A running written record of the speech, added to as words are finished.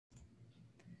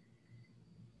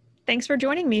Thanks for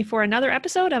joining me for another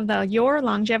episode of the Your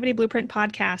Longevity Blueprint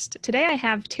podcast. Today I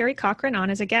have Teri Cochrane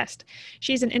on as a guest.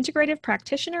 She's an integrative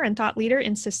practitioner and thought leader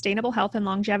in sustainable health and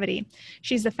longevity.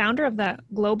 She's the founder of the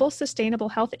Global Sustainable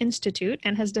Health Institute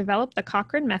and has developed the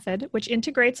Cochrane Method, which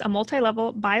integrates a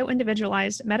multi-level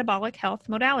bio-individualized metabolic health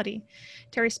modality.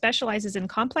 Teri specializes in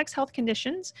complex health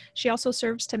conditions. She also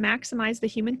serves to maximize the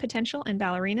human potential in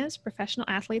ballerinas, professional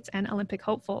athletes, and Olympic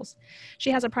hopefuls.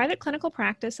 She has a private clinical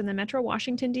practice in the Metro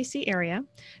Washington, D.C. area.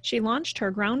 She launched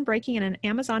her groundbreaking and an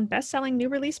Amazon best-selling new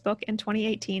release book in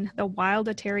 2018, The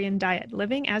Wildatarian Diet,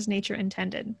 Living as Nature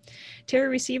Intended. Teri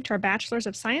received her Bachelor's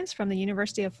of Science from the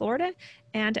University of Florida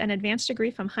and an advanced degree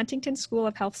from Huntington School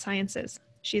of Health Sciences.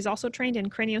 She's also trained in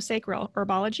craniosacral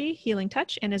herbology, healing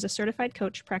touch, and is a certified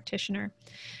coach practitioner.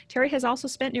 Teri has also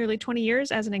spent nearly 20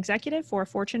 years as an executive for a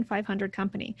Fortune 500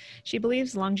 company. She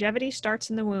believes longevity starts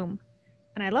in the womb.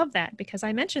 And I love that because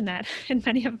I mentioned that in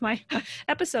many of my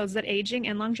episodes that aging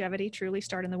and longevity truly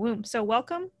start in the womb. So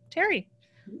welcome, Teri.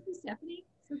 Thank you, Stephanie.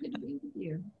 So good to be with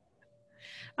you.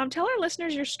 Tell our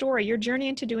listeners your story, your journey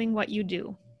into doing what you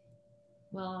do.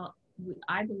 Well,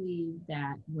 I believe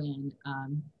that when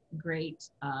great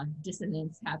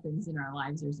dissonance happens in our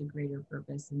lives, there's a greater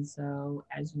purpose. And so,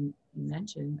 as you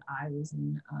mentioned, I was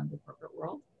in the corporate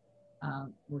world,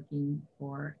 working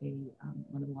for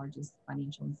one of the largest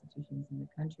financial institutions in the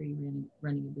country,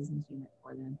 running a business unit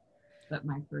for them. But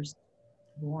my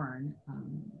firstborn,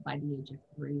 by the age of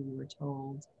 3, we were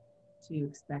told to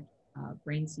expect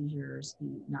brain seizures,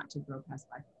 not to grow past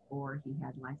 5'4". He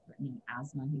had life-threatening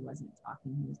asthma. He wasn't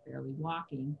talking. He was barely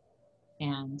walking.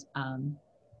 And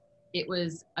it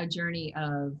was a journey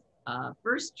of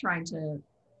first trying to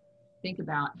think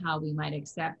about how we might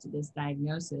accept this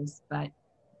diagnosis, but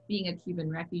being a Cuban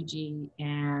refugee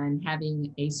and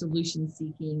having a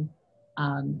solution-seeking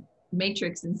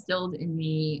matrix instilled in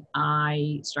me,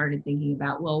 I started thinking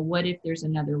about, well, what if there's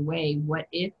another way? What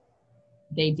if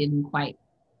they didn't quite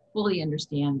fully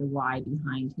understand the why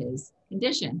behind his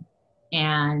condition?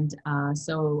 And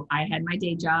so I had my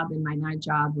day job, and my night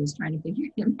job was trying to figure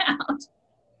him out.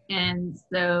 And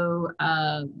so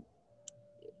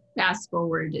fast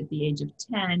forward, at the age of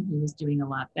 10, he was doing a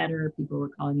lot better. People were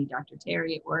calling me Dr.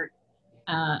 Teri at work.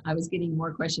 I was getting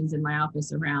more questions in my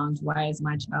office around why is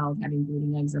my child having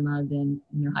bleeding eczema than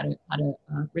how to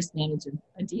risk manage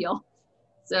a deal.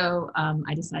 So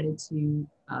I decided to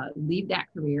leave that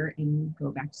career and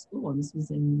go back to school. And this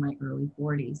was in my early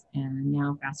 40s. And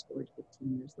now fast forward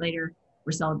 15 years later,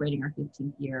 we're celebrating our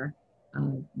 15th year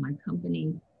of my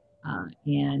company.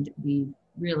 And we've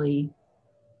really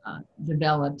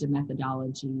developed a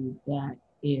methodology that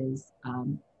is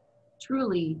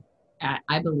truly,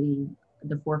 I believe,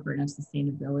 the forefront of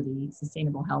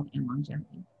sustainable health and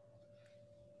longevity.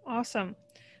 Awesome.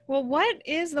 Well, what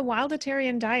is the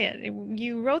Wildatarian Diet?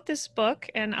 You wrote this book,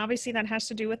 and obviously that has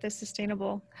to do with the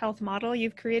sustainable health model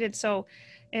you've created. So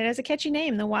it has a catchy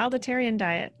name, the Wildatarian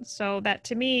Diet. So that,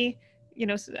 to me,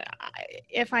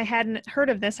 if I hadn't heard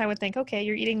of this, I would think, okay,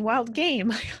 you're eating wild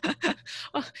game.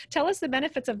 Well, tell us the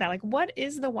benefits of that. Like, what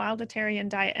is the Wildatarian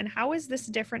Diet, and how is this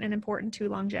different and important to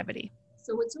longevity?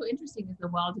 So what's so interesting is the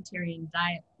Wildatarian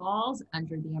Diet falls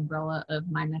under the umbrella of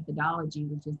my methodology,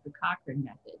 which is the Cochrane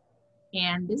Method.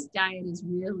 And this diet is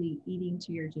really eating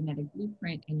to your genetic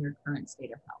blueprint and your current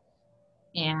state of health.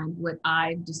 And what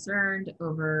I've discerned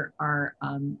over our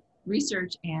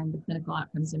research and the clinical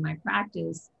outcomes in my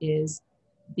practice is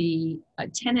the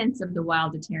tenets of the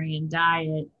Wildatarian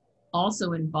diet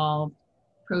also involve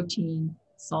protein,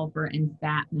 sulfur, and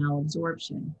fat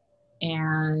malabsorption.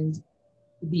 And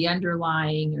the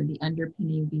underlying or the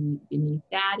underpinning beneath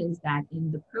that is that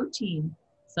in the protein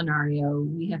scenario,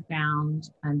 we have found,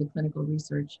 and the clinical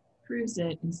research proves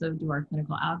it, and so do our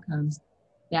clinical outcomes,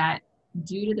 that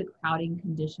due to the crowding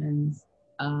conditions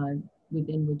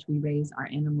within which we raise our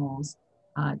animals,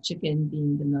 chicken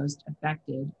being the most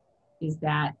affected, is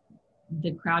that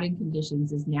the crowding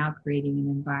conditions is now creating an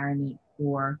environment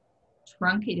for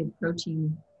truncated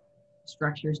protein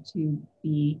structures to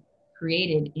be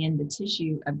created in the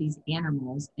tissue of these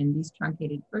animals. And these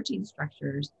truncated protein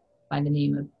structures, by the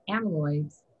name of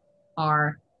amyloids,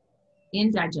 are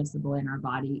indigestible in our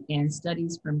body. And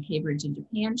studies from Cambridge in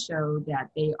Japan show that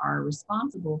they are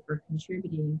responsible for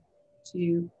contributing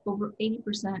to over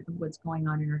 80% of what's going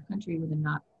on in our country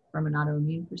from an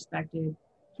autoimmune perspective,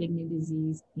 kidney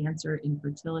disease, cancer,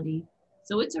 infertility.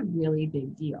 So it's a really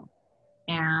big deal.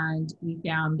 And we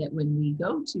found that when we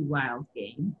go to wild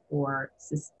game or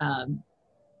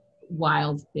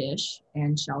wild fish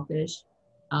and shellfish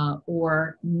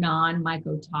or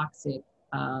non-mycotoxic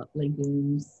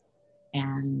legumes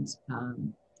and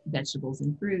vegetables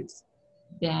and fruits,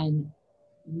 then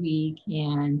we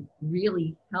can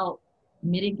really help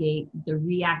mitigate the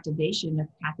reactivation of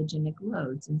pathogenic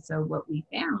loads. And so what we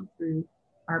found through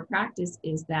our practice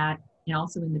is that, and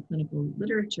also in the clinical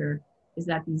literature, is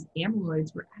that these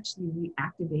amyloids were actually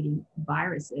reactivating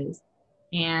viruses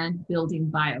and building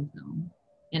biofilm.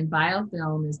 And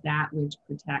biofilm is that which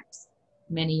protects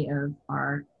many of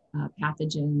our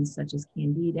pathogens such as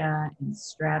candida and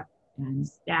strep and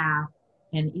staph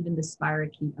and even the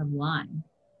spirochete of Lyme.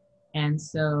 And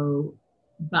so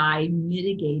by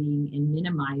mitigating and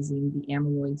minimizing the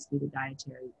amyloids through the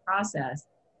dietary process,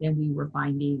 then we were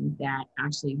finding that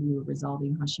actually we were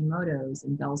resolving Hashimoto's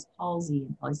and Bell's palsy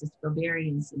and polycystic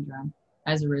ovarian syndrome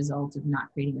as a result of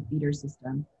not creating a feeder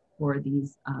system for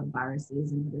these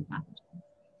viruses and other pathogens.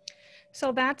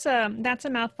 So that's a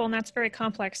mouthful, and that's very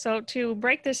complex. So to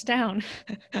break this down,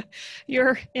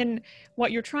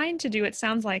 what you're trying to do, it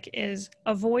sounds like, is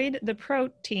avoid the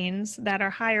proteins that are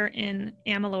higher in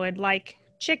amyloid, like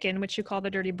chicken, which you call the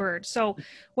dirty bird. So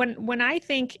when I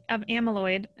think of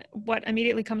amyloid, what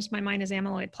immediately comes to my mind is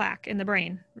amyloid plaque in the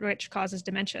brain, which causes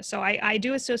dementia. So I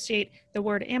do associate the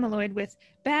word amyloid with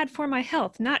bad for my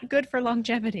health, not good for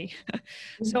longevity.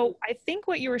 So I think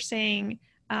what you were saying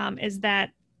is that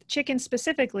chicken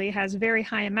specifically has very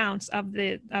high amounts of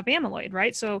amyloid,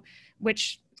 right? So,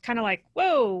 which kind of like,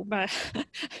 whoa, but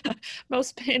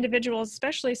most individuals,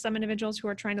 especially some individuals who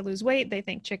are trying to lose weight, they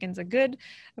think chicken's a good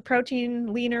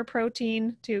protein, leaner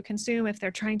protein to consume if they're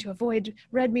trying to avoid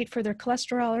red meat for their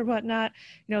cholesterol or whatnot.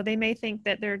 You know, they may think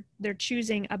that they're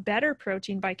choosing a better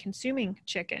protein by consuming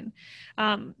chicken.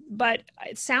 But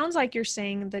it sounds like you're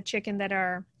saying the chicken that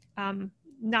are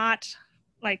not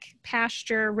like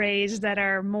pasture raised, that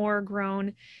are more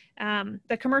grown,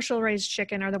 the commercial raised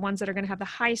chicken are the ones that are going to have the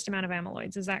highest amount of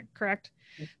amyloids. Is that correct?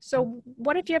 So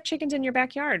what if you have chickens in your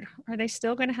backyard? Are they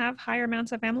still going to have higher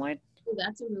amounts of amyloid? Well,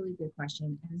 that's a really good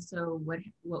question. And so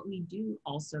what we do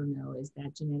also know is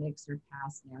that genetics are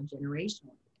passed now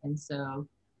generationally. And so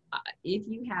if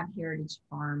you have heritage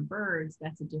farm birds,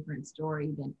 that's a different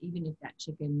story than even if that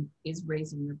chicken is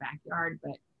raised in your backyard,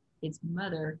 but its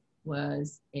mother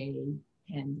was a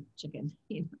hen chicken.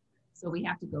 So we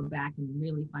have to go back and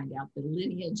really find out the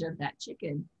lineage of that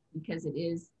chicken, because it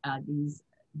is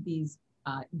these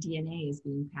DNA is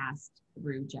being passed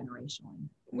through generationally.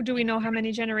 Do we know how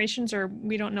many generations, or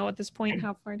we don't know at this point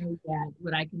how far?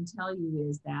 What I can tell you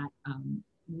is that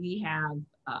we have,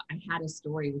 I had a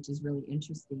story which is really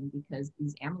interesting, because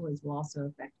these amyloids will also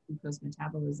affect glucose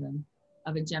metabolism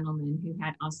of a gentleman who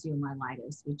had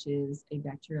osteomyelitis, which is a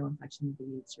bacterial infection that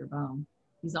leads to your bone.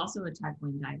 He's also a type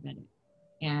 1 diabetic,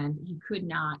 and he could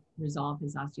not resolve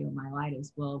his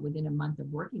osteomyelitis. Well, within a month of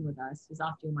working with us, his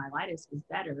osteomyelitis was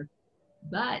better,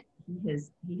 but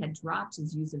he had dropped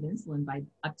his use of insulin by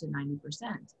up to 90%.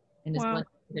 And his blood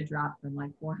sugar had dropped from like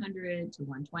 400 to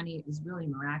 120. It was really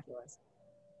miraculous.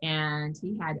 And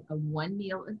he had a one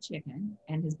meal of chicken,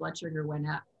 and his blood sugar went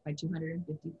up by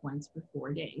 250 points for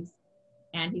 4 days.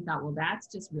 And he thought, well, that's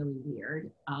just really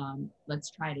weird. Let's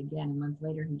try it again. A month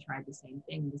later, he tried the same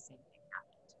thing, and the same thing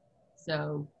happened.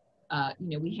 So,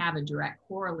 we have a direct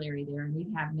corollary there, and we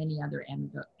have many other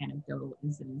anecdotal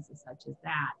incidences such as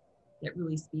that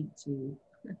really speak to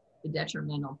the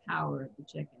detrimental power of the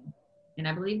chicken. And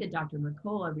I believe that Dr.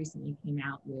 Mercola recently came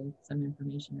out with some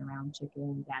information around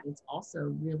chicken, that it's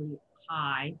also really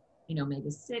high in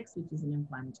omega-6, which is an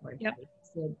inflammatory fatty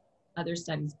acid. Other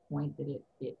studies point that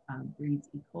it breeds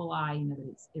E. coli, that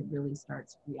it really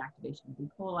starts reactivation of E.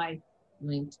 coli,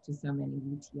 linked to so many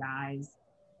UTIs.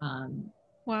 And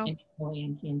E. coli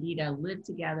and Candida live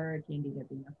together, Candida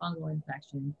being a fungal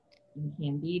infection, and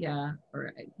Candida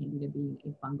being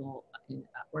a fungal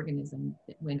organism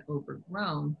that, when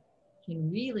overgrown,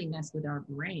 can really mess with our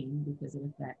brain, because it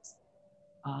affects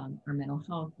our mental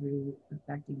health through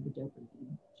affecting the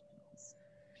dopamine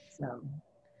channels.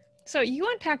 So you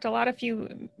unpacked a lot a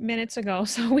few minutes ago.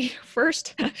 So you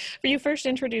first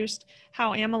introduced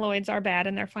how amyloids are bad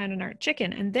and they're found in our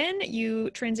chicken. And then you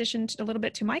transitioned a little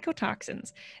bit to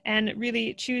mycotoxins and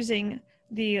really choosing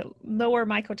the lower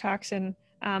mycotoxin.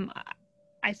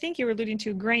 I think you were alluding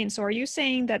to grains. So are you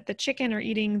saying that the chicken are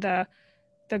eating the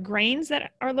grains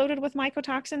that are loaded with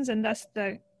mycotoxins, and thus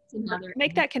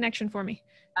make that connection for me?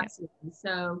 Absolutely. Yeah.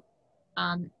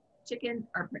 So chicken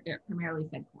are primarily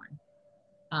fed corn.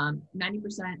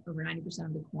 90%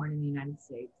 of the corn in the United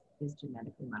States is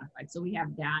genetically modified. So we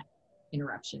have that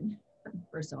interruption,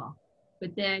 first of all.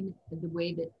 But then the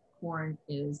way that corn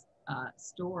is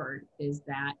stored is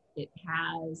that it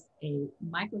has a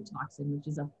mycotoxin, which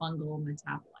is a fungal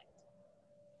metabolite.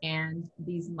 And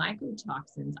these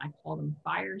mycotoxins, I call them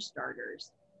fire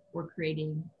starters, for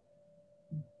creating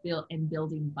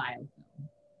building biofilm.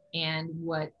 And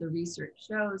what the research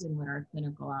shows and what our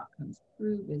clinical outcomes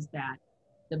prove is that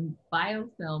the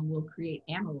biofilm will create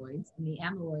amyloids, and the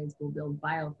amyloids will build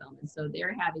biofilm. And so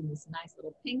they're having this nice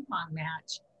little ping pong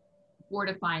match,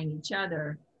 fortifying each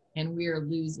other, and we're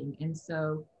losing. And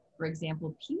so, for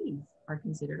example, peas are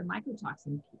considered a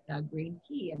mycotoxin, green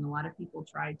pea, and a lot of people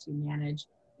try to manage,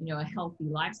 a healthy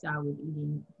lifestyle with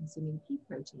consuming pea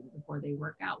protein before they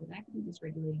work out. Well, that could be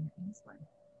dysregulating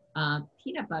insulin.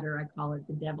 Peanut butter, I call it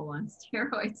the devil on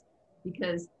steroids,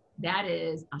 because that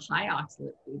is a high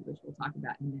oxalate food, which we'll talk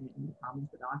about in a minute and the problems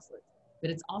with oxalates.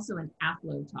 But it's also an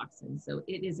aflatoxin, so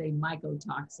it is a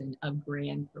mycotoxin of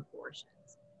grand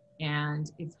proportions,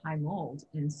 and it's high mold,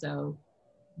 and so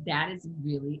that is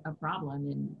really a problem.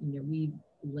 And we've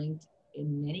linked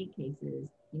in many cases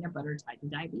peanut butter tied to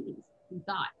diabetes. We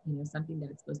thought something that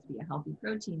it's supposed to be a healthy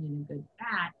protein and a good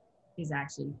fat is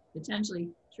actually potentially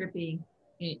tripping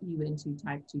you into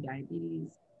type 2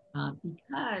 diabetes,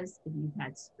 because if you've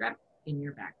had strep in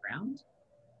your background,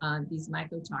 these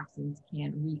mycotoxins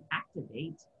can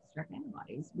reactivate strep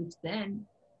antibodies, which then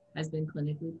has been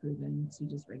clinically proven to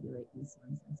dysregulate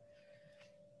insulin sensitivity.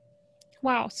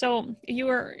 Wow. So you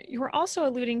were also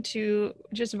alluding to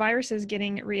just viruses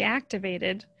getting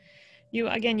reactivated. You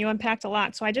unpacked a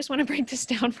lot. So I just want to break this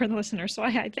down for the listener. So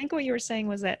I think what you were saying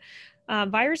was that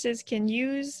viruses can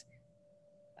use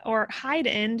or hide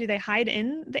in, do they hide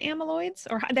in the amyloids,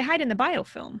 or they hide in the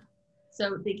biofilm?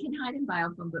 So they can hide in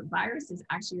biofilm, but viruses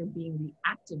actually are being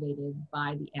reactivated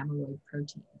by the amyloid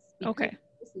proteins. Okay.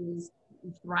 Viruses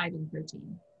thrive in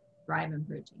protein.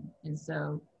 And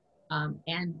so,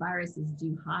 and viruses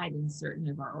do hide in certain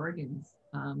of our organs.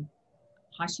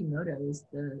 Hashimoto's,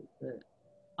 the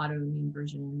autoimmune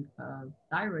version of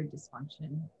thyroid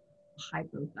dysfunction,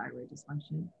 hypothyroid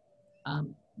dysfunction.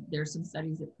 There's some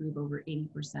studies that prove over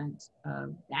 80%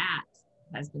 of that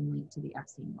has been linked to the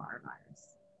Epstein-Barr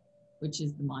virus, which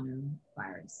is the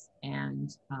monovirus.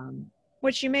 And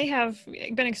which you may have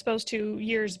been exposed to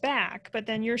years back, but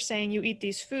then you're saying you eat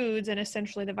these foods and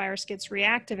essentially the virus gets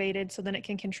reactivated, so then it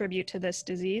can contribute to this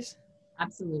disease?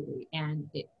 Absolutely. And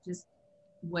it just,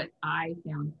 what I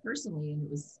found personally, and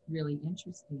it was really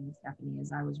interesting, Stephanie,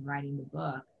 as I was writing the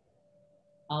book,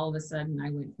 all of a sudden I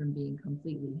went from being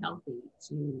completely healthy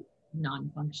to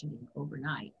non-functioning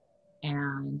overnight.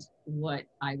 And what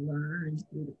I learned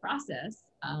through the process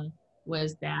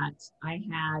was that I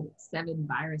had 7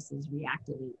 viruses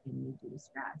reactivate in me due to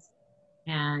stress.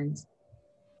 And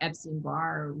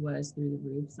Epstein-Barr was through the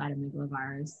roof,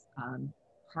 cytomegalovirus,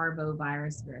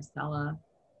 parvovirus, varicella,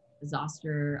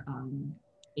 zoster,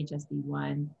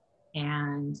 HSV1,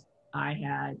 and I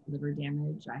had liver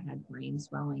damage, I had brain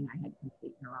swelling, I had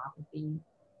complete neuropathy.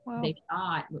 Wow. They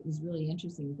thought, what was really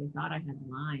interesting is they thought I had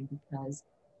Lyme, because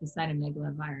the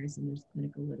cytomegalovirus, and there's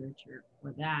clinical literature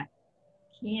for that,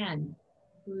 can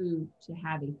prove to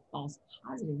have a false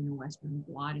positive in a Western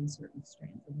blot in certain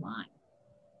strands of Lyme.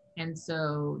 And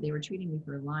so they were treating me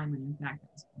for Lyme, when in fact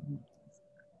that was colon cancer.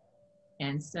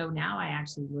 And so now I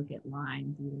actually look at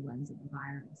Lyme through the lens of the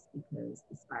virus, because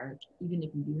this virus, even if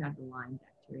you do have the Lyme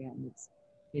bacteria and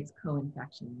its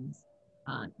co-infections,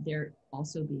 they're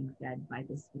also being fed by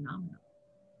this phenomenon.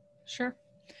 Sure.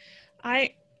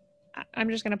 I'm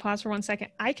just going to pause for 1 second.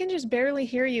 I can just barely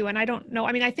hear you, and I don't know.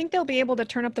 I mean, I think they'll be able to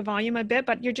turn up the volume a bit,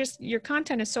 but your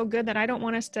content is so good that I don't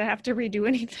want us to have to redo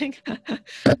anything.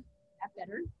 That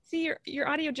better? See, your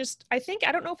audio just, I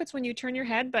don't know if it's when you turn your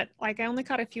head, but like I only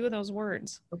caught a few of those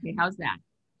words. Okay, how's that?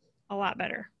 A lot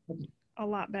better. Okay. A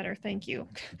lot better. Thank you.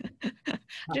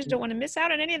 Just don't want to miss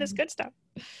out on any of this good stuff.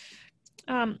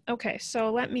 Okay,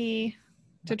 so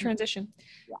to transition.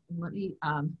 Yeah, let me,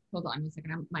 hold on a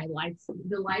second.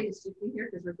 The light is shifting here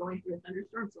because we're going through a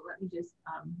thunderstorm. So let me just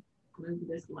move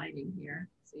this lighting here,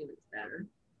 see if it's better.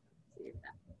 See if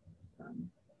that,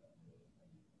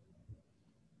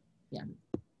 yeah,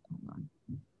 hold on.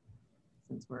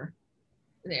 Since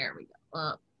there we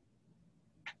go.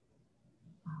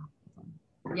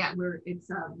 Yeah, it's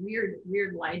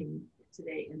weird lighting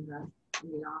today in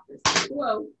the office.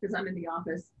 Whoa, because I'm in the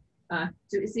office.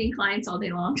 Seeing clients all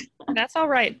day long. That's all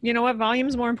right. You know what?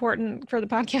 Volume's more important for the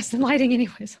podcast than lighting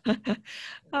anyways.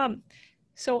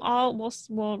 So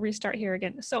we'll restart here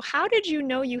again. So how did you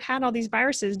know you had all these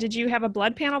viruses? Did you have a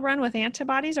blood panel run with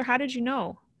antibodies, or how did you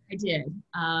know? I did.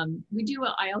 I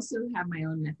also have my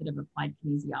own method of applied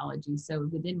kinesiology. So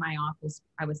within my office,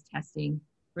 I was testing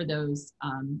for those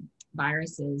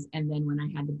viruses. And then when I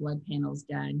had the blood panels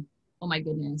done, oh my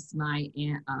goodness, my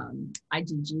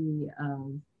IgG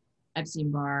of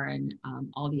Epstein-Barr and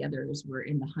all the others were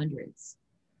in the hundreds.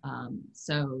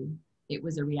 So it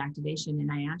was a reactivation.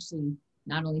 And I actually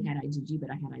not only had IgG, but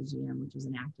I had IgM, which was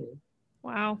inactive.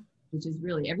 Wow. Which is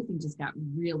really, everything just got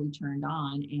really turned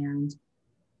on, and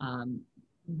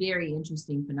very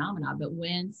interesting phenomena. But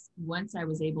once I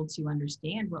was able to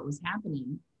understand what was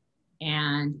happening,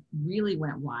 and really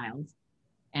went wild,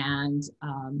 and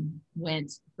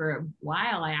went for a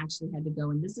while, I actually had to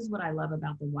go, and this is what I love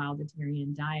about the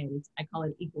Wildatarian diet. I call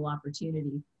it equal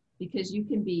opportunity, because you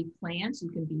can be plant, you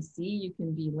can be sea, you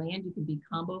can be land, you can be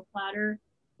combo platter.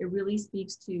 It really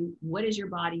speaks to what is your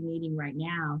body needing right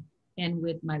now. And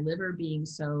with my liver being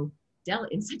so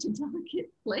in such a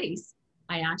delicate place,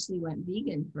 I actually went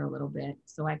vegan for a little bit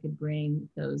so I could bring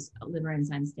those liver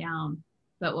enzymes down.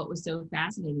 But what was so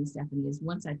fascinating, Stephanie, is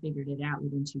once I figured it out,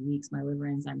 within 2 weeks, my liver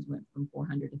enzymes went from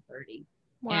 400 to 30.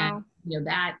 Wow. And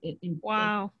that in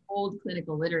old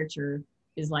clinical literature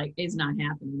is not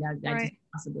happening. That right. just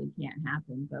possibly can't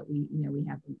happen. But we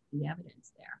have the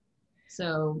evidence there.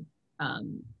 So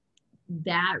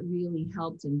that really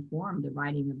helped inform the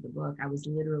writing of the book. I was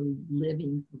literally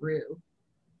living through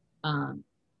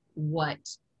what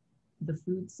the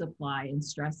food supply and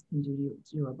stress can do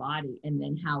to a body, and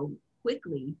then how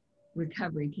quickly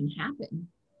recovery can happen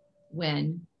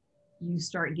when you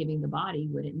start giving the body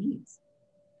what it needs.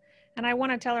 And I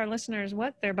want to tell our listeners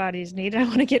what their bodies need. I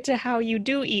want to get to how you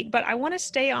do eat, but I want to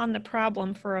stay on the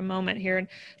problem for a moment here and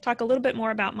talk a little bit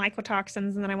more about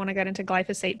mycotoxins, and then I want to get into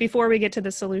glyphosate before we get to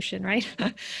the solution, right?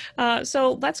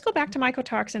 So let's go back to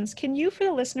mycotoxins. Can you, for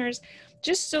the listeners,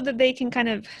 just so that they can kind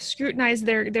of scrutinize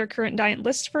their current diet,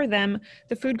 list for them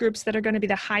the food groups that are going to be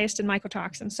the highest in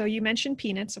mycotoxins? So you mentioned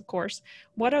peanuts, of course.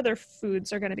 What other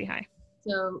foods are going to be high?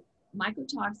 So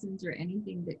mycotoxins are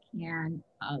anything that can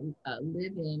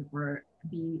live in or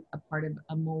be a part of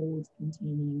a mold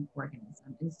containing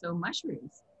organism. And so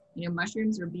mushrooms,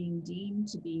 mushrooms are being deemed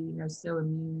to be, so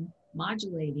immune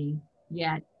modulating,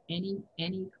 yet any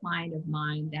client of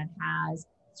mine that has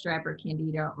strep or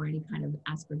candida or any kind of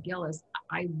aspergillus,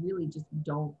 I really just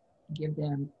don't give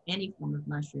them any form of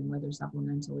mushroom, whether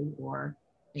supplementally or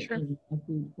in a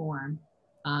food form.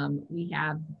 We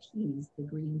have peas, the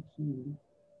green pea.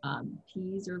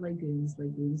 Peas or legumes.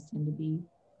 Legumes tend to be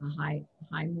a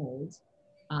high mold.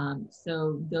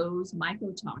 So those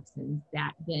mycotoxins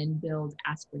that then build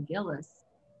aspergillus,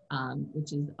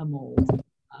 which is a mold,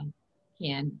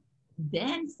 can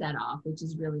then set off, which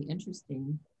is really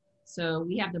interesting. So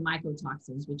we have the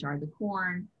mycotoxins, which are the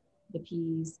corn, the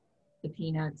peas, the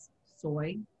peanuts,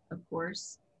 soy, of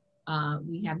course.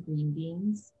 We have green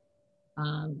beans.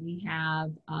 We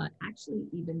have actually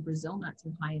even Brazil nuts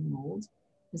are high in mold.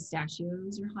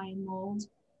 Pistachios are high in mold.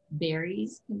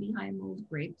 Berries can be high in mold.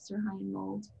 Grapes are high in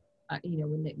mold.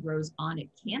 When it grows on it,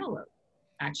 cantaloupe,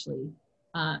 actually.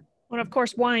 Well, of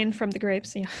course, wine from the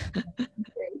grapes, yeah.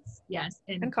 Grapes, yes.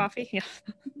 And coffee, yeah.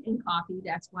 And coffee,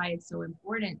 that's why it's so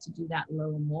important to do that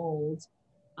low mold,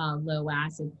 low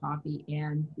acid coffee,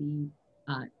 and the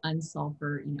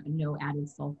unsulfur, no added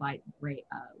sulfite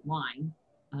wine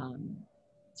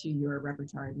to your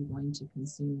repertoire if you're going to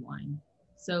consume wine.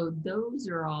 So those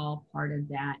are all part of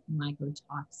that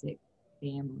mycotoxic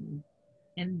family.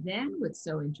 And then what's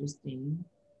so interesting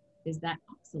is that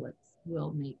oxalates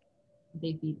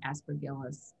they feed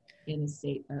aspergillus in a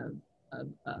state of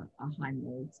a high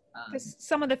mold.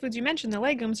 Some of the foods you mentioned, the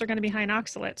legumes, are going to be high in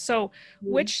oxalates. So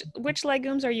which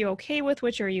legumes are you okay with?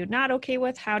 Which are you not okay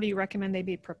with? How do you recommend they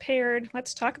be prepared?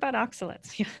 Let's talk about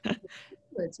oxalates.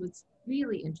 What's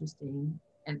really interesting,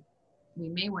 and we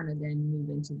may want to then move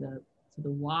into the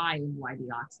why the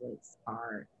oxalates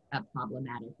are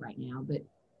problematic right now.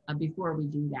 But before we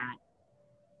do that,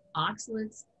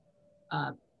 oxalates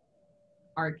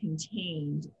are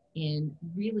contained in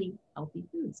really healthy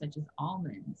foods such as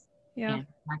almonds and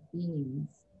black beans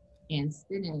and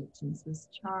spinach and Swiss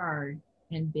chard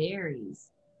and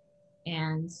berries.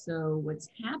 And so what's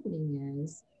happening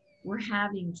is we're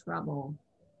having trouble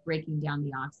breaking down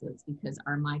the oxalates because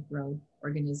our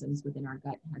microorganisms within our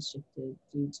gut has shifted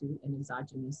due to an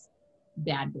exogenous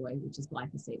bad boy, which is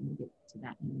glyphosate, and we'll get to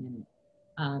that in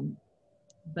a minute.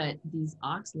 But these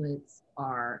oxalates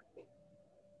are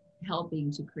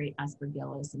helping to create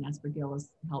aspergillus, and aspergillus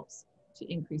helps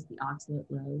to increase the oxalate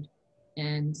load.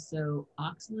 And so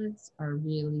oxalates are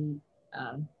really,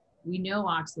 we know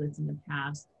oxalates in the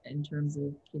past in terms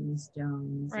of kidney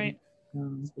stones, right,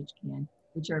 and stones,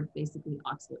 which are basically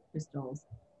oxalate crystals.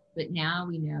 But now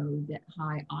we know that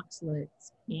high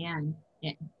oxalates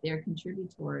they're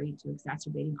contributory to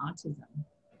exacerbating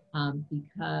autism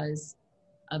because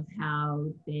of how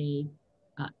they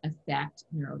affect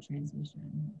neurotransmission,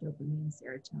 dopamine,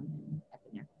 serotonin,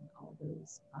 epinephrine, all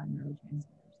those neurotransmitters.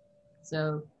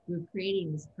 So we're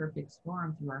creating this perfect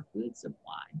storm through our food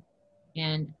supply.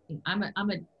 And I'm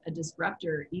a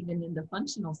disruptor even in the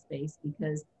functional space,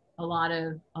 because a lot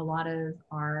of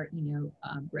our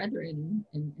brethren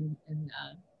and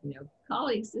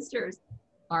colleagues, sisters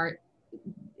are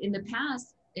in the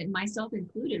past, and myself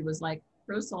included, was like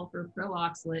pro sulfur, pro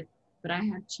oxalate, but I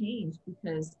have changed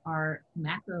because our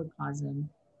macrocosm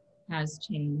has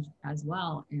changed as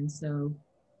well. And so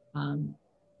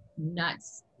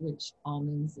nuts, which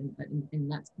almonds and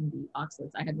nuts can be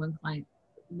oxalates. I had one client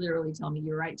literally tell me,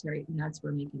 "You're right, Teri, nuts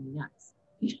were making me nuts."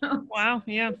 Wow.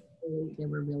 Yeah. They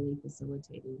were really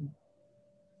facilitating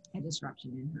a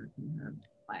disruption in her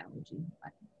biology.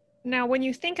 Now, when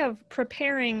you think of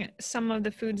preparing some of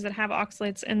the foods that have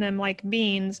oxalates in them, like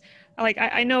beans, like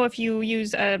I know if you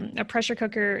use a pressure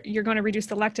cooker, you're going to reduce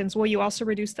the lectins. Will you also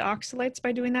reduce the oxalates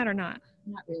by doing that or not?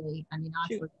 Not really. I mean,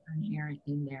 Shoot. oxalates are inherent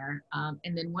in there.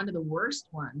 And then one of the worst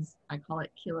ones, I call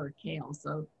it killer kale.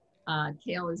 So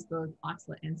kale is both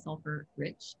oxalate and sulfur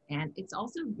rich, and it's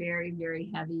also very, very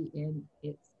heavy in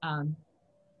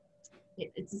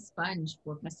it's a sponge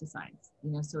for pesticides.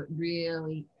 So it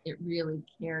really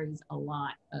carries a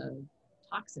lot of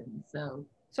toxins.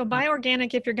 So buy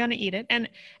organic if you're going to eat it. And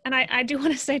I do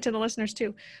want to say to the listeners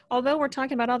too, although we're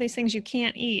talking about all these things you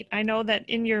can't eat, I know that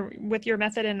with your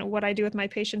method and what I do with my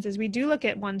patients is we do look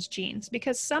at one's genes,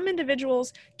 because some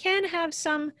individuals can have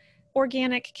some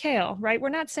organic kale, right? We're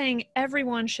not saying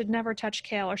everyone should never touch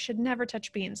kale or should never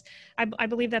touch beans. I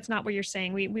believe that's not what you're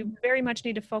saying. We very much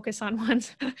need to focus on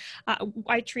one's,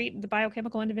 I treat the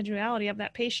biochemical individuality of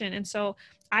that patient. And so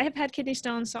I have had kidney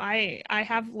stones, so I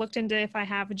have looked into if I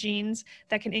have genes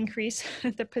that can increase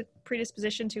the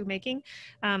predisposition to making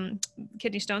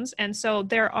kidney stones. And so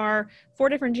there are 4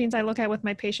 different genes I look at with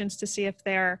my patients to see if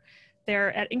they're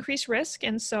at increased risk.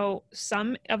 And so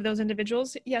some of those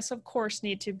individuals, yes, of course,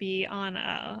 need to be on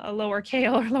a lower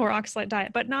kale or lower oxalate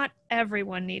diet, but not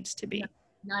everyone needs to be.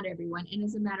 Not everyone. And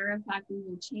as a matter of fact, we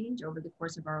will change over the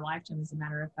course of our lifetime. As a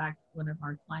matter of fact, one of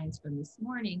our clients from this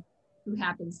morning, who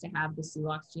happens to have the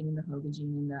SUOX gene and the HOGA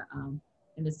gene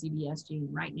and the CBS gene,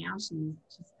 right now she's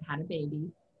had a baby,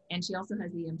 and she also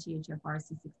has the MTHFR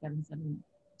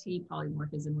C677T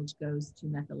polymorphism, which goes to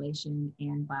methylation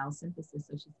and bile synthesis.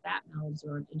 So she's fat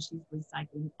malabsorbed, and she's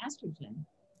recycling estrogen.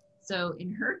 So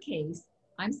in her case,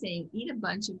 I'm saying eat a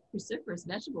bunch of cruciferous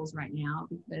vegetables right now,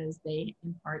 because they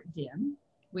impart DIM,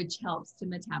 which helps to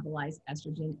metabolize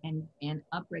estrogen and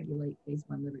upregulate phase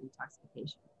 1 liver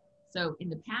detoxification. So in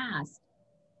the past,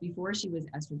 before she was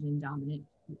estrogen dominant,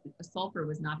 sulfur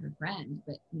was not her friend,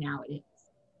 but now it is.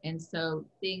 And so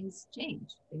things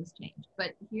change.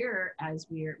 But here, as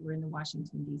we're in the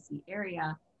Washington, D.C.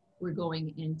 area, we're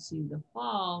going into the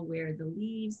fall where the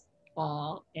leaves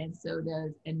fall, and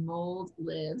mold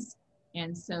lives.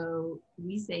 And so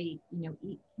we say,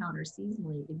 eat counter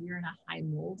seasonally. If you're in a high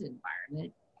mold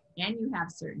environment and you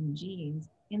have certain genes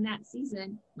in that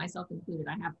season, myself included,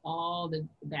 I have all the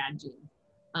bad genes,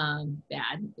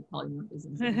 the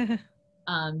polymorphisms.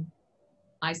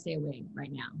 I stay away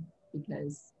right now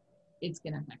because it's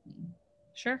going to affect me.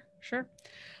 Sure.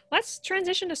 Let's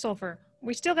transition to sulfur.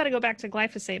 We still got to go back to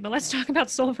glyphosate, but let's talk about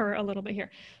sulfur a little bit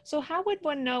here. So how would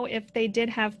one know if they did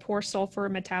have poor sulfur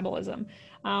metabolism?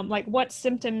 Like what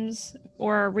symptoms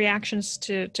or reactions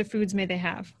to foods may they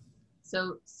have?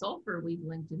 So sulfur, we've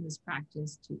linked in this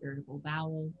practice to irritable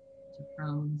bowel, to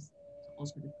Crohn's, to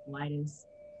ulcerative colitis.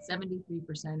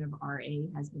 73% of RA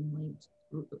has been linked,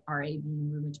 RA being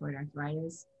rheumatoid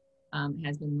arthritis,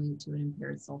 has been linked to an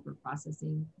impaired sulfur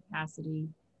processing capacity.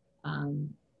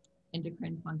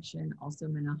 Endocrine function, also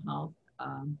mental health.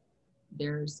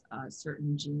 There's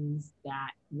certain genes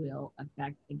that will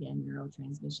affect, again,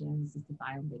 neurotransmissions. This is the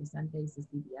thiol beta synthase, the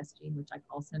CBS gene, which I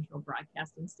call central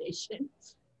broadcasting station,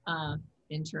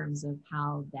 in terms of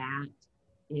how that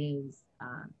is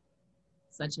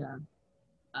such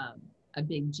a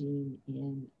big gene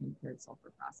in impaired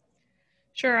sulfur processing.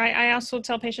 Sure. I also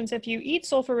tell patients if you eat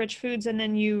sulfur-rich foods and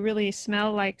then you really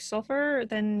smell like sulfur,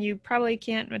 then you probably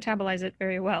can't metabolize it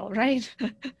very well, right?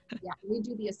 Yeah, we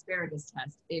do the asparagus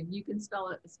test. If you can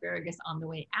smell asparagus on the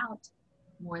way out,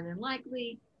 more than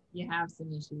likely you have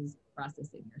some issues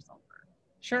processing your sulfur.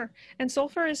 Sure. And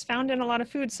sulfur is found in a lot of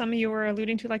foods. Some of you were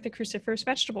alluding to, like the cruciferous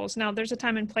vegetables. Now, there's a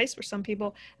time and place where some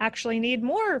people actually need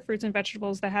more fruits and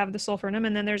vegetables that have the sulfur in them.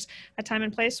 And then there's a time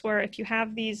and place where if you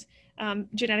have these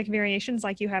genetic variations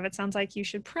like you have, it sounds like you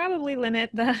should probably limit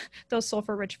those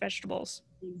sulfur-rich vegetables.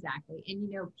 Exactly. And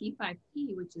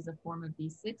P5P, which is a form of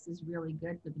B6, is really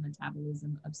good for the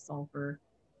metabolism of sulfur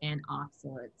and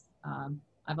oxalates.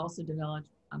 I've also developed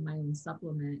my own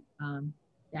supplement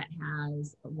that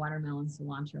has watermelon,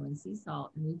 cilantro, and sea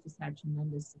salt, and we've just had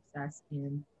tremendous success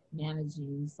in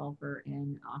managing sulfur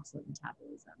and oxalate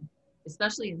metabolism,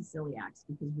 especially in celiacs,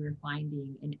 because we're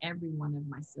finding in every one of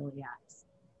my celiacs,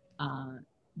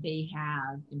 they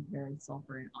have impaired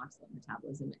sulfur and oxalate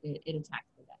metabolism. It attacks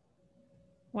the gut.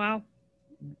 Wow.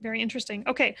 Very interesting.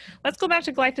 Okay, let's go back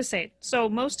to glyphosate. So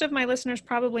most of my listeners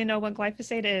probably know what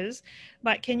glyphosate is,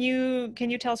 but can you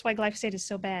tell us why glyphosate is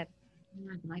so bad?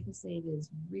 Yeah, glyphosate is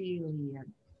really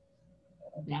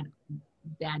a bad.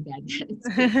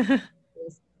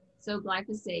 So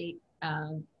glyphosate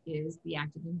is the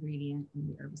active ingredient in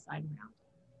the herbicide Roundup.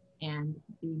 And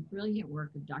the brilliant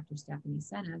work of Dr. Stephanie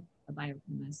Seneff, a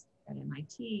biochemist at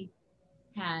MIT,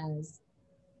 has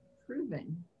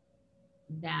proven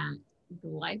that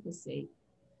glyphosate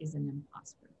is an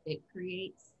imposter. It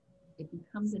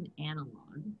becomes an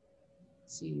analog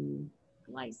to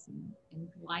glycine. And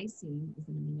glycine is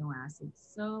an amino acid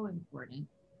so important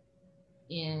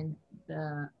in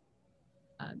the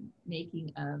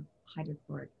making of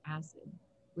hydrochloric acid,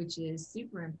 which is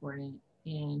super important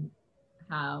in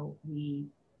how we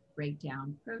break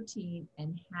down protein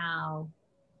and how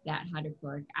that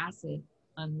hydrochloric acid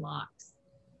unlocks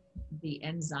the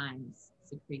enzymes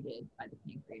secreted by the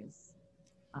pancreas,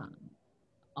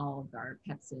 all of our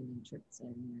pepsin and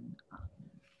trypsin and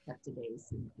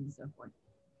peptidase and so forth.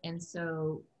 And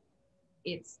so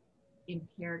it's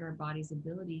impaired our body's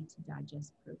ability to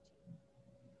digest protein.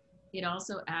 It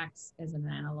also acts as an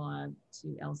analog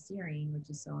to L-serine, which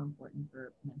is so important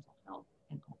for mental health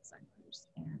and Alzheimer's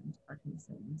and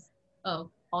Parkinson's.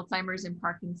 Alzheimer's and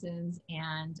Parkinson's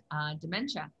and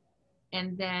dementia.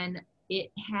 And then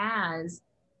it has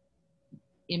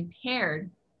impaired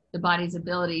the body's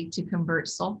ability to convert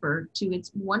sulfur to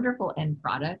its wonderful end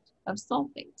product of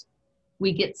sulfate.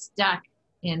 We get stuck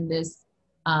in this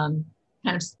kind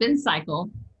of spin cycle,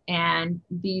 and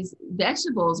these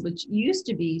vegetables, which used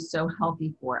to be so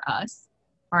healthy for us,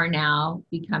 are now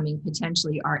becoming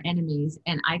potentially our enemies.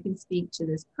 And I can speak to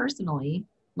this personally.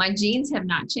 My genes have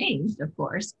not changed, of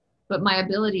course, but my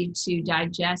ability to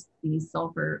digest these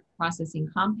sulfur processing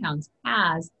compounds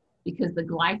has, because the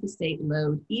glyphosate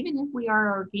load, even if we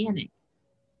are organic,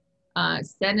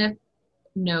 Seneff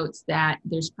notes that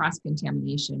there's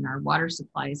cross-contamination. Our water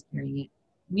supply is carrying it.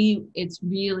 It's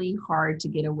really hard to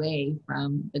get away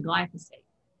from the glyphosate.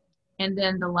 And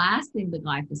then the last thing the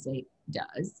glyphosate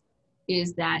does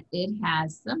is that it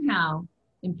has somehow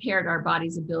impaired our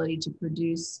body's ability to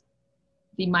produce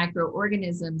the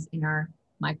microorganisms in our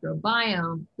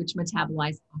microbiome, which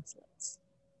metabolize oxalates.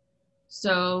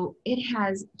 So it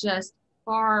has just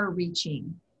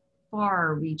far-reaching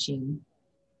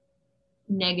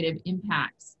negative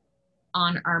impacts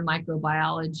on our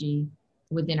microbiology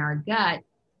within our gut.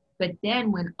 But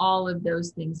then when all of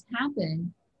those things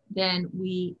happen, then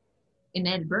we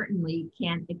inadvertently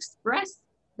can express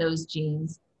those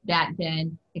genes that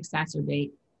then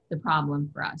exacerbate the problem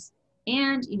for us.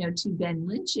 And, to Ben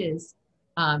Lynch's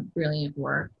brilliant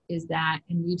work is that,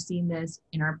 and we've seen this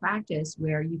in our practice,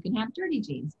 where you can have dirty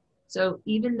genes. So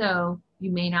even though you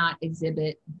may not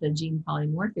exhibit the gene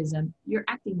polymorphism, you're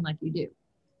acting like you do.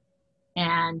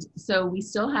 And so we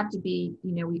still have to be,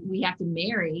 we have to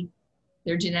marry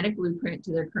their genetic blueprint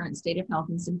to their current state of health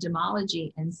and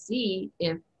symptomology, and see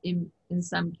if in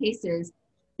some cases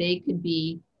they could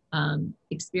be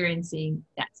experiencing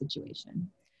that situation.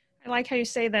 I like how you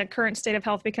say the current state of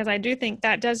health, because I do think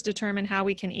that does determine how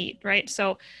we can eat, right?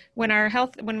 So when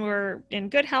we're in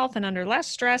good health and under less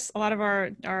stress, a lot of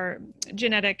our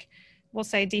genetic, we'll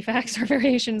say, defects or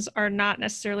variations are not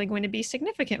necessarily going to be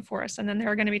significant for us. And then there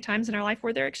are going to be times in our life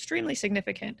where they're extremely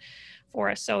significant for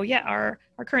us. So yeah, our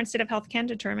current state of health can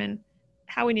determine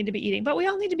how we need to be eating, but we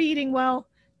all need to be eating well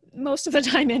most of the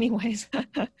time anyways.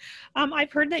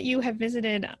 I've heard that you have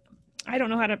visited, I don't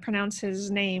know how to pronounce his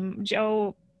name,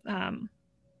 Joe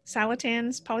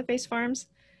Salatin's Polyface Farms.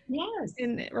 Yes.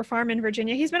 Or farm in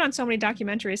Virginia. He's been on so many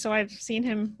documentaries, so I've seen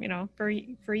him, for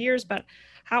years. But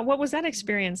what was that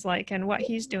experience like, and what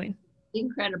he's doing?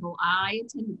 Incredible. I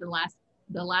attended the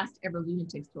last ever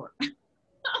lunatics tour,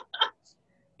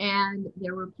 and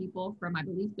there were people from, I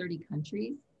believe, 30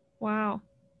 countries. Wow.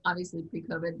 Obviously,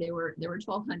 pre-COVID, there were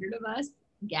 1,200 of us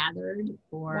gathered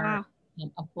for a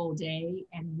full day,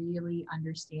 and really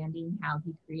understanding how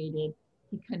he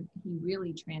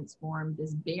really transformed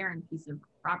this barren piece of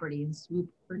property in Swoop,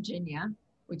 Virginia,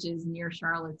 which is near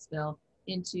Charlottesville,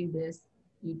 into this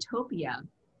utopia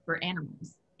for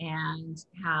animals, and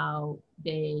how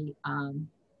they,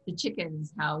 the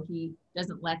chickens, how he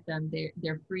doesn't let them,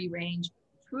 they're free range,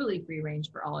 truly free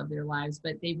range for all of their lives,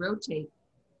 but they rotate,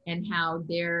 and how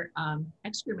their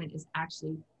excrement is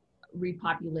actually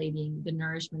repopulating the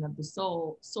nourishment of the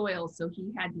soil. So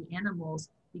he had the animals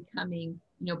becoming,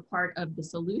 part of the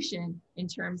solution in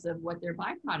terms of what their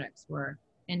byproducts were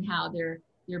and how their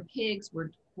pigs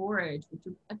were foraged,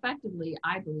 which effectively,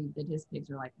 I believe that his pigs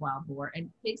are like wild boar, and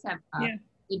pigs have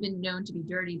they've been known to be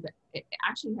dirty, but it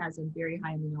actually has a very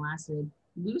high amino acid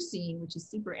leucine, which is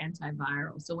super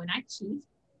antiviral. So when I cheat,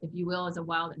 if you will, as a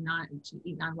wild and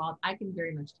eat non-wild, I can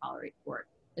very much tolerate pork,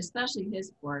 especially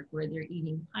his pork, where they're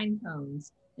eating pine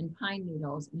cones and pine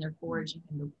needles and they're foraging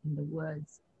in the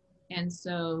woods. And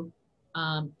so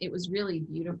it was really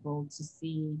beautiful to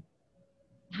see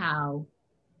how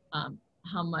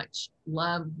much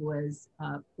love was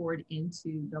poured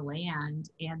into the land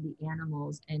and the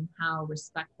animals, and how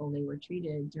respectful they were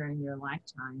treated during their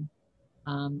lifetime.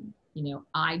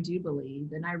 I do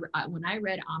believe, and when I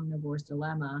read Omnivore's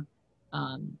Dilemma,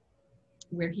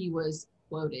 where he was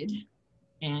quoted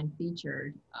and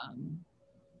featured,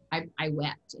 I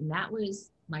wept. And that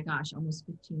was, my gosh, almost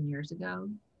 15 years ago,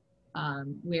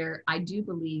 where I do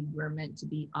believe we're meant to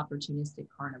be opportunistic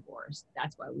carnivores.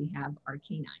 That's why we have our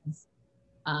canines.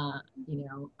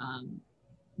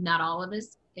 Not all of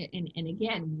us, and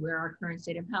again, we're our current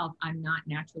state of health. I'm not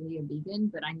naturally a vegan,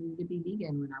 but I needed to be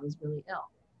vegan when I was really ill.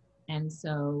 And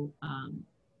so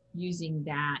using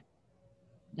that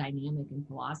dynamic and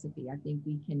philosophy, I think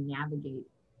we can navigate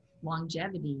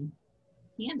longevity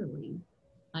handily,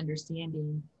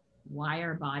 understanding what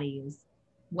our body is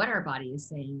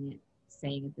saying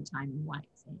at the time and why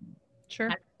it's saying it. Sure.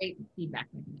 That's a great feedback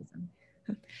mechanism.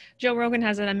 Joe Rogan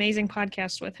has an amazing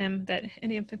podcast with him that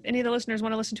if any of the listeners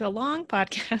want to listen to a long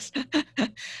podcast,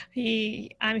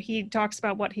 he talks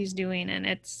about what he's doing, and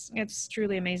it's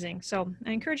truly amazing. So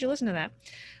I encourage you to listen to that.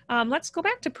 Let's go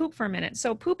back to poop for a minute.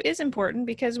 So poop is important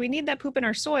because we need that poop in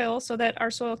our soil so that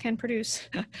our soil can produce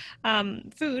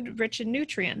food rich in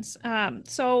nutrients.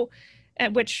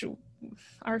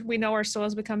 We know our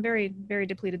soils become very, very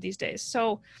depleted these days.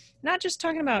 So not just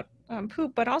talking about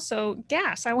poop, but also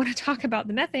gas. I want to talk about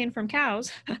the methane from cows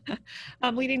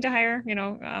leading to higher,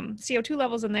 CO2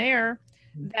 levels in the air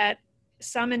that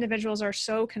some individuals are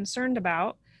so concerned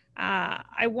about.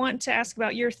 I want to ask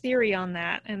about your theory on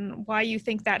that and why you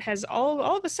think that has all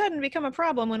of a sudden become a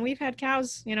problem when we've had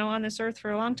cows, on this earth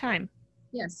for a long time.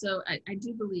 Yeah, so I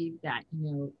do believe that,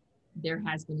 there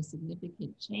has been a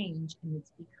significant change, and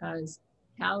it's because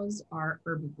cows are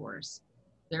herbivores.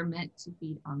 They're meant to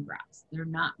feed on grass. They're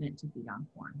not meant to feed on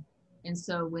corn. And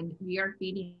so when we are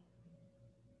feeding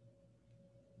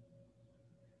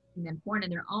them corn in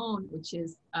their own, which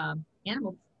is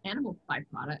animal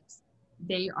byproducts,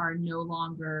 they are no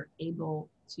longer able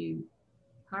to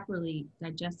properly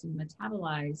digest and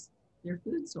metabolize their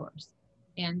food source.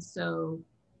 And so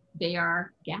they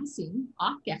are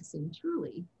off-gassing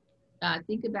truly.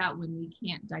 Think about when we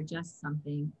can't digest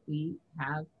something, we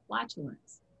have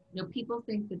flatulence. People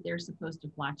think that they're supposed to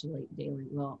flatulate daily.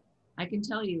 Well, I can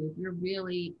tell you, if you're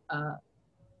really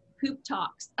poop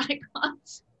talks, I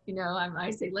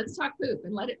say, let's talk poop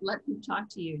and let poop talk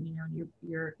to you.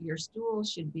 Your stool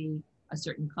should be a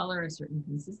certain color, a certain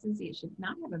consistency. It should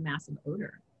not have a massive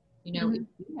odor. If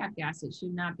you have gas, it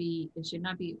should not be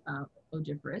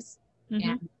odoriferous. Mm-hmm.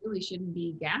 And really shouldn't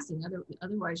be gassing.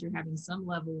 Otherwise, you're having some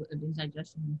level of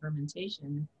indigestion and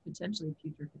fermentation, potentially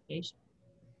putrefaction.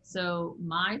 So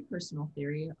my personal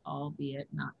theory, albeit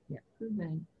not yet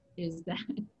proven, is that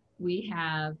we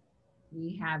have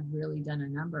really done a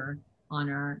number on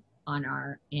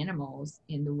our animals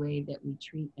in the way that we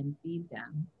treat and feed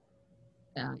them,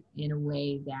 in a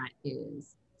way that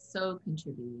is so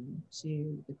contributing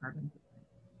to the carbon footprint.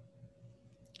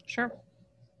 Sure.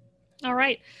 All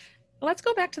right. Let's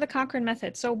go back to the Cochrane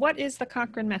method. So what is the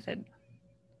Cochrane method?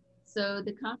 So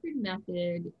the Cochrane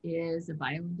method is a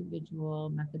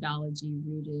bioindividual methodology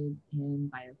rooted in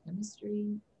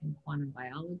biochemistry, in quantum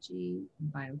biology,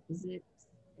 in biophysics,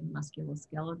 in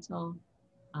musculoskeletal,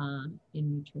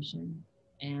 in nutrition.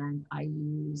 And I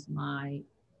use my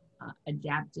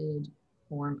adapted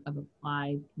form of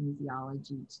applied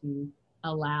kinesiology to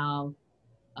allow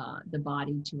the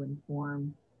body to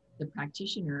inform the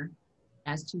practitioner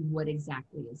as to what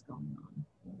exactly is going on.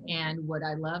 And what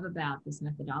I love about this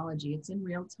methodology, it's in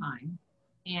real time.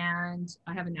 And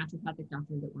I have a naturopathic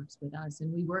doctor that works with us,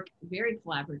 and we work very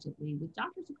collaboratively with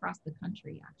doctors across the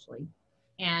country, actually.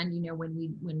 And, when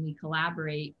we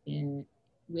collaborate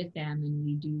with them and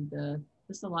we do the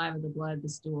saliva, the blood, the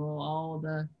stool, all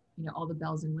the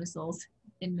bells and whistles,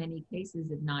 in many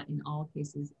cases, if not in all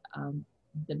cases,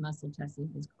 the muscle testing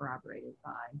is corroborated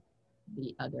by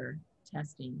the other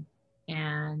testing.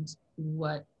 And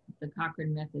what the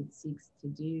Cochrane method seeks to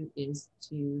do is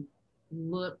to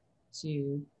look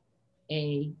to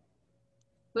a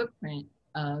footprint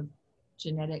of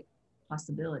genetic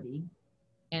possibility.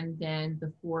 And then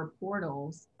the four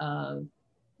portals of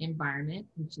environment,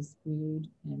 which is food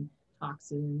and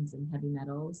toxins and heavy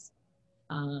metals,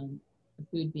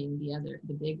 food being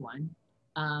the big one,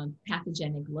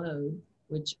 pathogenic load,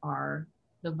 which are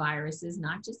the viruses,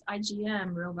 not just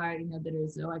IgM, real virus, that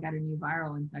is, I got a new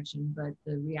viral infection, but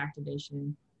the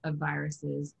reactivation of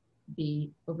viruses, the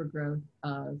overgrowth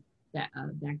of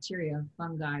bacteria,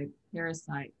 fungi,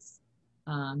 parasites.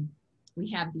 We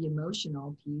have the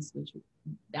emotional piece, which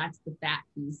that's the fat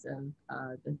piece of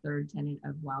the third tenet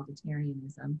of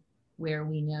Wildatarianism, where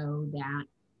we know that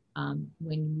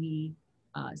when we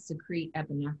secrete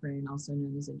epinephrine, also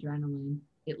known as adrenaline,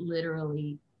 it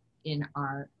literally in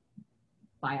our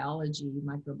biology,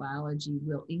 microbiology,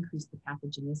 will increase the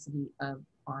pathogenicity of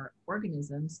our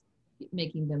organisms,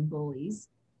 making them bullies.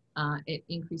 It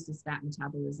increases fat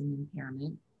metabolism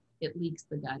impairment. It leaks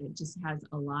the gut. It just has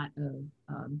a lot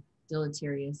of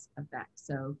deleterious effects.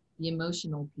 So the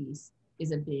emotional piece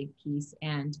is a big piece.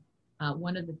 And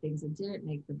one of the things that didn't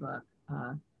make the book,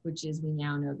 which is we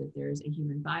now know that there's a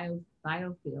human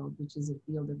biofield, which is a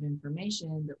field of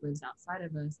information that lives outside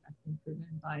of us. That's been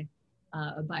proven by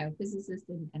a biophysicist,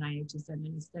 and NIH has done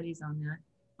many studies on that,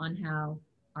 on how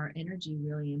our energy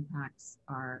really impacts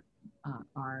our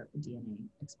DNA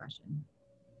expression,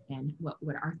 and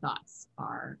what our thoughts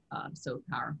are so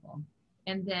powerful.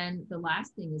 And then the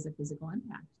last thing is a physical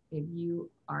impact. If you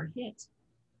are hit,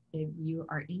 if you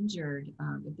are injured,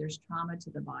 if there's trauma to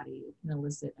the body, it can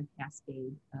elicit a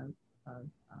cascade of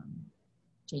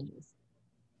changes.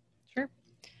 Sure.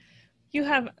 You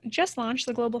have just launched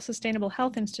the Global Sustainable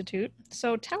Health Institute.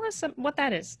 So tell us what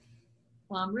that is.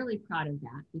 Well, I'm really proud of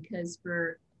that because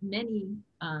for many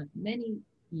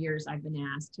years I've been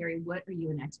asked, Teri, what are you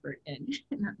an expert in?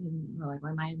 And we're like,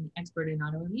 well, am I an expert in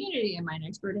autoimmunity? Am I an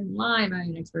expert in Lyme? Am I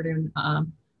an expert in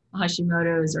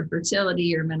Hashimoto's or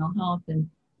fertility or mental health? And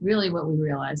really what we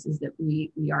realize is that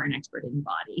we are an expert in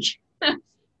body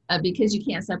because you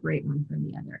can't separate one from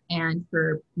the other. And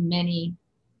for many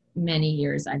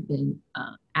years, I've been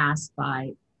asked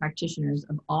by practitioners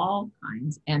of all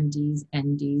kinds, MDs,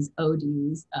 NDs,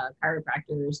 ODs,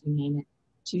 chiropractors, you name it,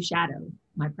 to shadow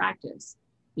my practice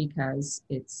because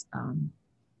it's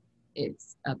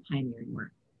a pioneering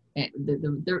work.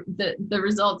 The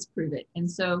results prove it. And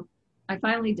so I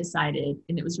finally decided,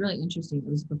 and it was really interesting. It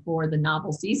was before the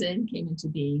novel season came into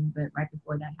being, but right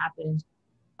before that happened,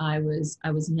 I was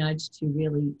nudged to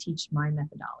really teach my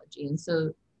methodology. And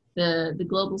so the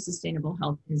Global Sustainable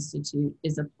Health Institute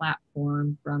is a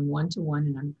platform from one-to-one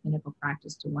and on clinical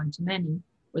practice to one-to-many,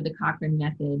 where the Cochrane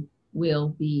method will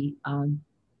be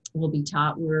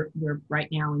taught. We're right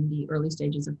now in the early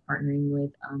stages of partnering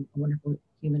with a wonderful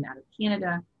human out of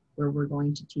Canada, where we're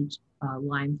going to teach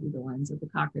Lyme through the lens of the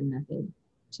Cochrane method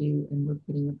and we're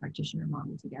putting a practitioner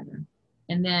model together.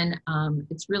 And then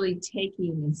it's really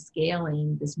taking and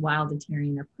scaling this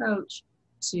Wildatarian approach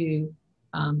to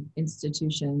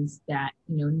institutions that,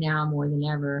 now more than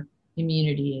ever,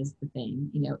 immunity is the thing,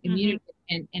 immunity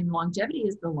and longevity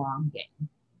is the long game.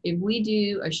 If we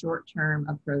do a short-term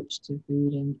approach to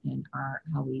food and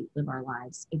how we live our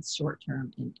lives, it's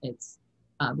short-term in its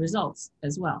results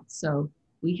as well. So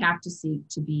we have to seek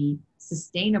to be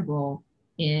sustainable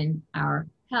in our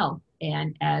health.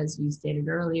 And as you stated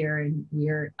earlier, and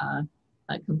we're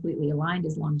completely aligned,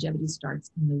 as longevity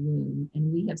starts in the womb.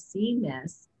 And we have seen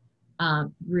this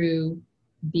through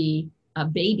the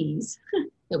babies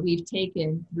that we've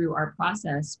taken through our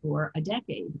process for a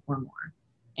decade or more.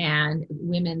 And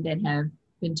women that have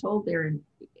been told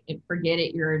forget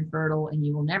it, you're infertile and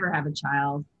you will never have a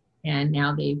child. And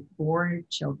now they've born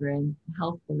children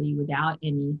healthfully without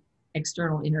any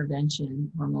external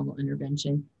intervention, hormonal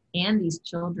intervention. And these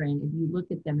children, if you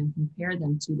look at them and compare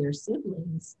them to their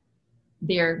siblings,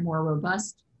 they're more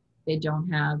robust. They don't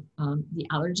have the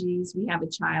allergies. We have a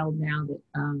child now that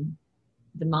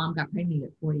the mom got pregnant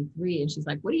at 43 and she's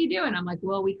like, what are you doing? I'm like,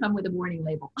 well, we come with a warning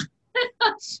label.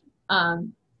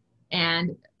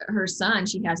 And her son,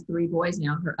 she has 3 boys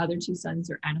now. Her other 2 sons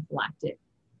are anaphylactic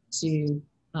to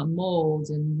mold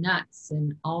and nuts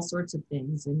and all sorts of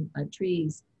things and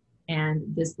trees. And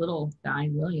this little guy,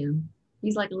 William,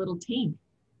 he's like a little tank.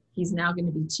 He's now going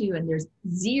to be 2, and there's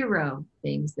 0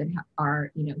 things that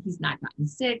are, he's not gotten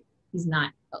sick. He's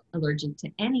not allergic to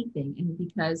anything. And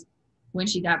because when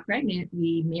she got pregnant,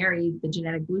 we married the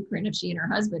genetic blueprint of she and her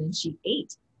husband, and she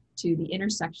ate to the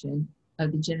intersection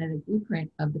of the genetic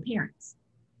blueprint of the parents.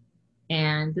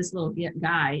 And this little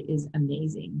guy is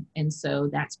amazing. And so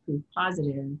that's proof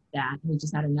positive that we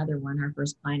just had another one, our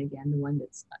first client again, the one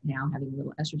that's now having a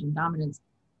little estrogen dominance.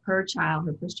 Her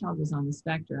first child was on the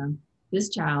spectrum. This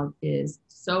child is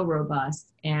so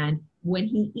robust. And when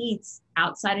he eats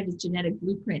outside of his genetic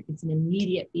blueprint, it's an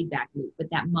immediate feedback loop, but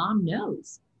that mom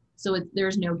knows. So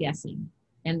there's no guessing.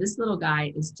 And this little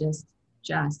guy is just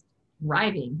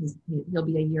thriving. He'll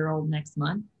be a year old next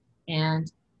month,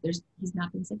 and he's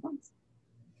not been sick once.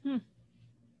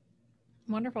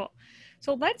 Wonderful.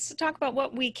 So let's talk about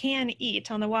what we can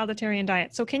eat on the Wildatarian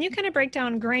diet. So can you kind of break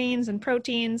down grains and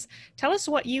proteins? Tell us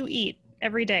what you eat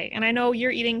every day. And I know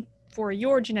you're eating for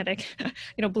your genetic,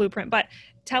 blueprint, but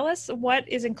tell us what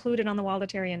is included on the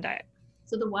Wildatarian diet.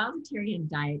 So the Wildatarian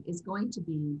diet is going to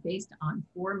be based on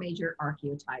 4 major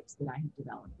archetypes that I have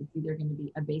developed. It's either going to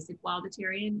be a basic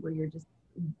Wildatarian, where you're just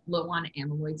low on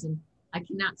amyloids. And I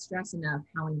cannot stress enough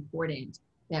how important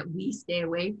that we stay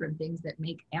away from things that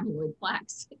make amyloid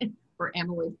plaques or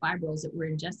amyloid fibrils that we're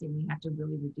ingesting. We have to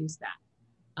really reduce that.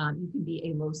 You can be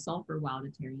a low sulfur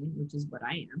Wildatarian, which is what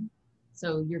I am.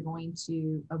 So you're going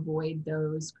to avoid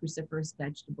those cruciferous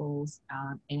vegetables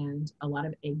and a lot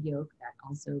of egg yolk. That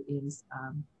also is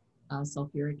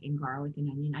sulfuric in garlic and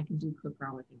onion. I can do cooked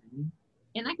garlic and onion.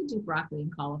 And I can do broccoli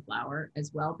and cauliflower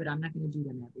as well, but I'm not going to do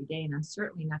them every day. And I'm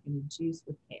certainly not going to juice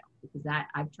with kale, because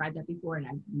I've tried that before and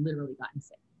I've literally gotten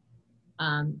sick.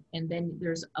 And then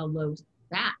there's a low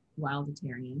fat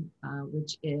Wildatarian,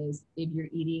 which is if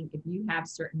you have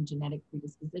certain genetic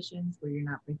predispositions where you're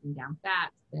not breaking down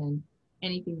fats, then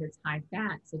anything that's high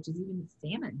fat, such as even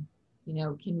salmon,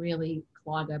 can really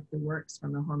clog up the works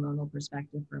from a hormonal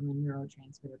perspective, from a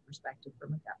neurotransmitter perspective,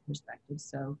 from a gut perspective.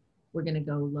 So we're going to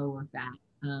go lower fat.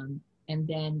 And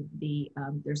then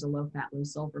there's a low fat, low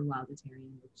sulfur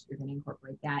Wildatarian, which you're going to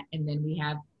incorporate that. And then we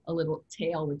have a little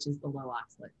tail, which is the low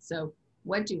oxalate. So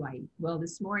what do I eat? Well,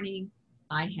 this morning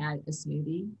I had a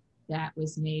smoothie that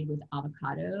was made with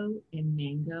avocado and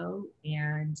mango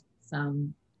and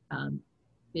some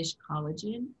fish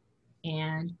collagen.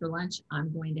 And for lunch,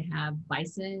 I'm going to have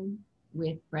bison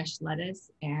with fresh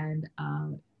lettuce and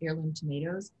heirloom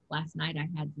tomatoes. Last night I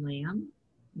had lamb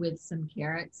with some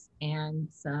carrots and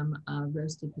some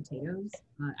roasted potatoes.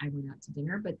 I went out to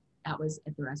dinner, but that was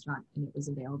at the restaurant and it was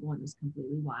available and it was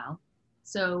completely wild.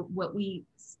 So what we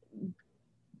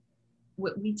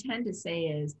tend to say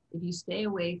is, if you stay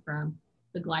away from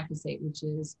the glyphosate, which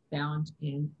is found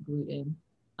in gluten,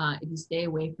 if you stay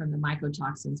away from the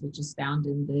mycotoxins, which is found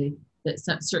in the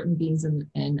certain beans and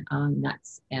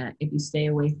nuts, if you stay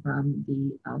away from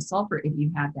the sulfur, if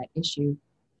you have that issue,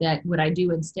 that what I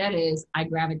do instead is I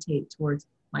gravitate towards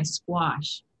my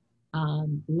squash.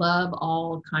 Love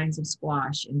all kinds of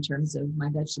squash in terms of my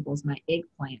vegetables, my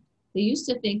eggplant. They used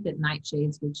to think that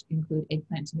nightshades, which include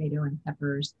eggplant, tomato, and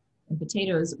peppers and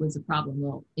potatoes, was a problem.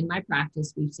 Well, in my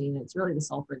practice, we've seen that it's really the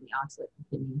sulfur and the oxalate for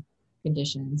kidney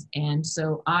conditions. And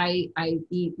so I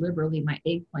eat liberally my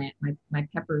eggplant, my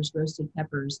peppers, roasted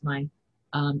peppers, my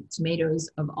tomatoes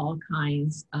of all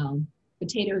kinds,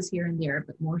 potatoes here and there,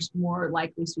 but more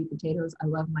likely sweet potatoes. I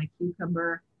love my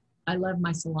cucumber. I love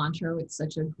my cilantro. It's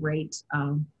such a great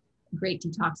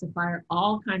detoxifier.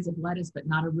 All kinds of lettuce, but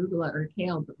not arugula or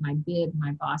kale, but my bib,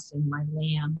 my Boston, my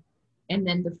lamb. And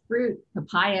then the fruit,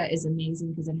 papaya is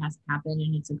amazing because it has caffeine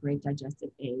and it's a great digestive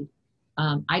aid.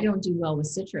 I don't do well with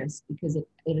citrus because it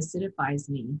acidifies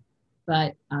me.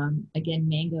 But again,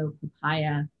 mango,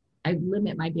 papaya, I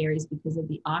limit my berries because of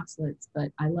the oxalates, but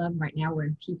I love, right now we're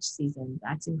in peach season.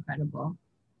 That's incredible.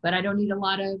 But I don't eat a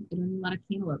lot of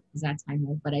cantaloupe because that's high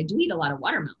milk, but I do eat a lot of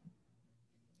watermelon.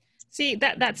 See,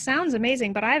 that sounds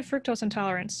amazing, but I have fructose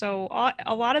intolerance. So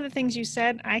a lot of the things you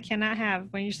said, I cannot have.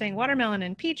 When you're saying watermelon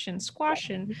and peach and squash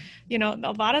and,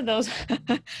 a lot of those,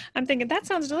 I'm thinking that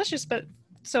sounds delicious, but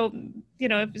so,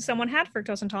 if someone had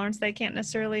fructose intolerance, they can't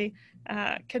necessarily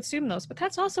consume those. But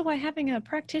that's also why having a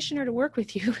practitioner to work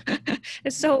with you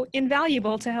is so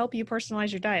invaluable to help you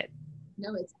personalize your diet.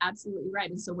 No, it's absolutely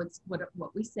right. And so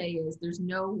what we say is there's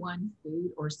no one food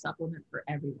or supplement for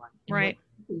everyone. And right.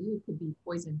 What for you could be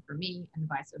poison for me and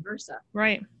vice versa.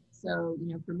 Right. So,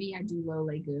 for me, I do low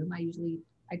legume.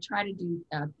 I try to do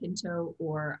pinto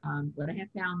or what I have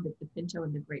found that the pinto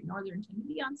and the Great Northern tend to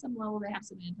be on some level. They have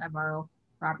some antiviral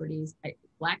properties.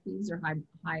 Black beans are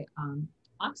high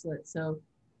oxalate. So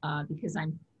because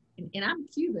I'm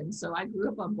Cuban, so I grew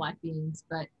up on black beans,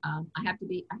 but I have to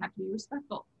be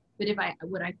respectful. But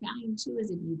what I found too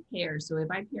is if you pair, so if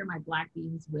I pair my black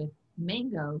beans with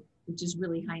mango, which is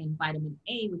really high in vitamin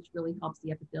A, which really helps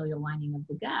the epithelial lining of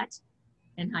the gut,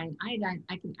 and high in iodine,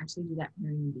 I can actually do that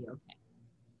pairing and be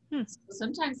okay. So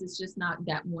sometimes it's just not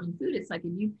that one food. It's like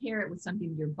if you pair it with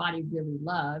something your body really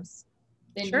loves,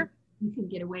 then sure. you can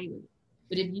get away with it.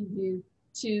 But if you do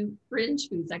two fringe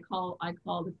foods, I call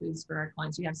the foods for our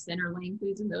clients. You have center lane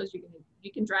foods, and those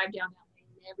you can drive down that lane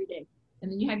every day.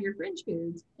 And then you have your fringe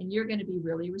foods, and you're going to be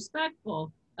really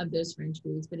respectful of those fringe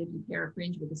foods. But if you pair a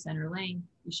fringe with a center lane,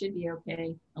 you should be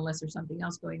okay, unless there's something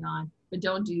else going on. But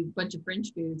don't do a bunch of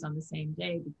fringe foods on the same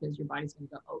day, because your body's going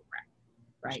to go, oh, crap.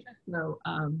 Right. So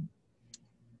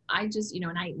I just,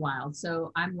 and I eat wild.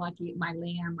 So I'm lucky. My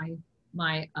lamb,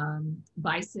 my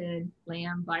bison,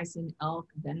 lamb, bison, elk,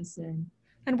 venison.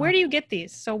 And where do you get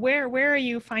these? So where are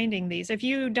you finding these? If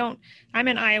you don't, I'm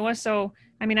in Iowa, so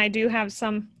I mean, I do have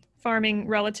some farming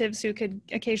relatives who could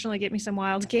occasionally get me some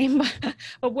wild game,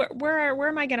 but where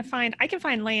am I going to find? I can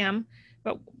find lamb,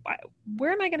 but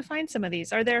where am I going to find some of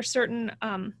these? Are there certain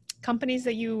companies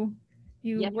that you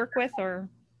work with or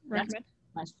recommend?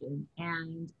 That's a question.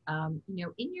 And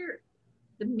in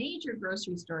the major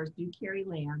grocery stores do carry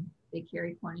lamb. They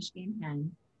carry Cornish game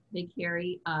hen. They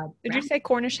carry. Did you say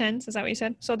Cornish hens? Is that what you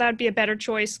said? So that would be a better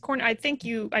choice.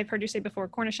 I've heard you say before,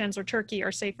 Cornish hens or turkey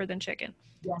are safer than chicken.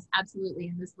 Yes, absolutely.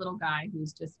 And this little guy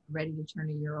who's just ready to turn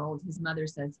a year old, his mother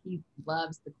says he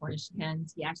loves the Cornish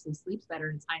hens. He actually sleeps better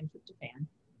in high in tryptophan.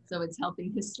 So it's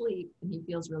helping his sleep, and he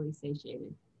feels really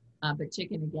satiated. But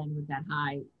chicken, again, with that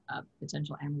high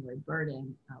potential amyloid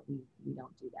burden, we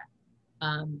don't do that.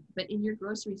 But in your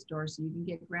grocery store, so you can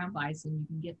get ground bison, you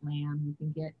can get lamb, you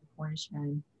can get the Cornish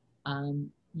hen.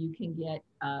 You can get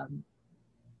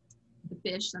the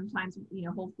fish. Sometimes,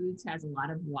 Whole Foods has a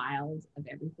lot of wild of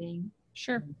everything.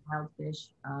 Sure. Wild fish.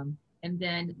 And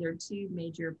then there are two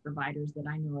major providers that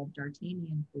I know of,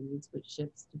 D'Artagnan Foods, which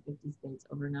ships to 50 states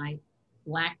overnight.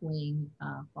 Blackwing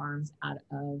Farms out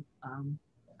of,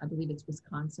 I believe it's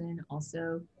Wisconsin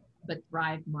also. But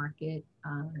Thrive Market,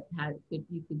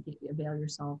 you could avail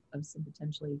yourself of some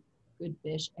potentially good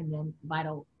fish. And then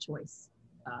Vital Choice.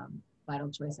 Vital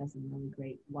Choice has some really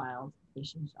great wild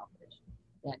fish and shellfish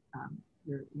that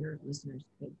your listeners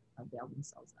could avail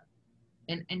themselves of.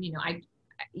 And I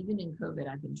even in COVID,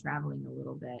 I've been traveling a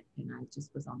little bit, and I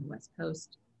just was on the West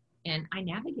Coast, and I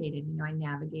navigated. I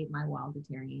navigate my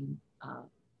Wildatarian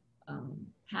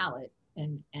palate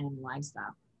and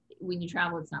livestock. When you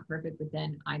travel, it's not perfect, but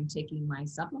then I'm taking my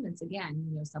supplements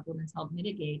again. Supplements help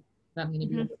mitigate. So I'm going to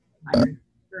be a little higher.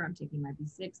 I'm taking my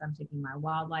B6. I'm taking my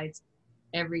Wild Lights.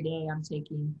 Every day I'm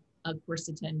taking a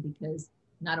quercetin, because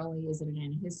not only is it an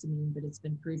antihistamine, but it's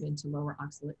been proven to lower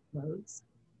oxalate loads.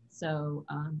 So,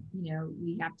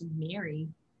 we have to marry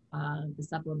the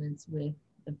supplements with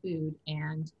the food,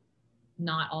 and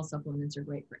not all supplements are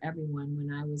great for everyone.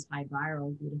 When I was high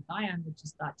viral, glutathione, which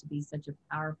is thought to be such a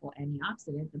powerful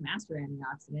antioxidant, the master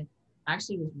antioxidant,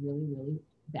 actually was really, really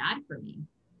bad for me.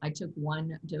 I took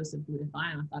one dose of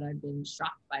glutathione. I thought I'd been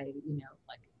shocked by,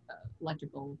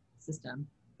 electrical system.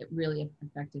 It really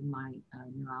affected my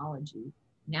neurology.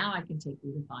 Now I can take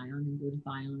glutathione, and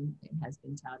glutathione, it has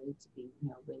been touted to be,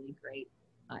 really great.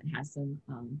 It has some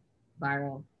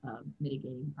viral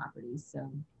mitigating properties.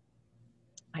 So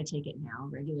I take it now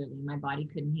regularly. My body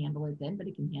couldn't handle it then, but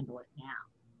it can handle it now.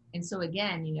 And so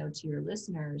again, to your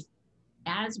listeners,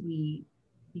 as we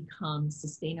become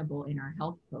sustainable in our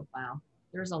health profile,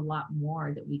 there's a lot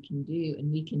more that we can do,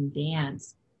 and we can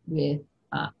dance with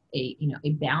a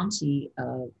bounty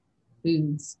of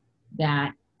foods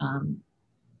that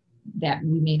that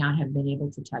we may not have been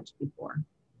able to touch before.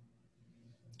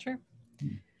 Sure.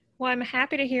 Well, I'm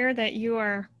happy to hear that you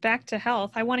are back to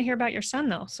health. I want to hear about your son,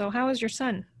 though. So how is your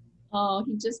son? Oh,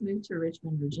 he just moved to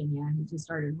Richmond, Virginia. He just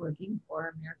started working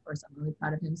for me. Of course, I'm really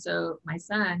proud of him. So my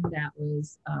son,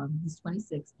 he's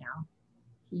 26 now.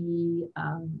 He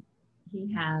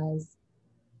has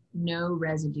no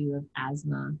residue of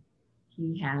asthma.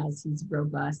 He's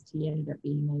robust. He ended up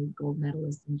being a gold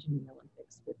medalist in Junior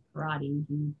Olympics with karate.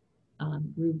 He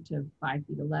grew to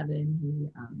 5'11". He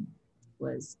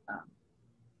was,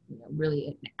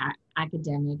 really an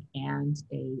academic and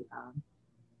a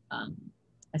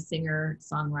singer,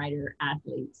 songwriter,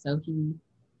 athlete. So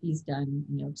he's done,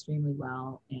 extremely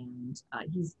well. And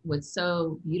what's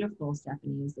so beautiful,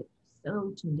 Stephanie, is that he's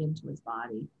so tuned into his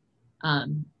body.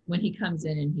 When he comes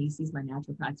in and he sees my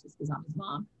natural practice, because I'm his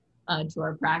mom, to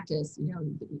our practice,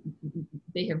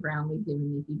 they have roundly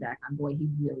given me feedback on, boy, he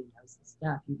really knows his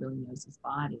stuff. He really knows his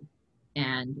body.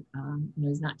 And,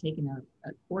 he's not taken a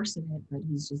course in it, but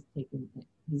he's just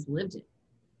he's lived it.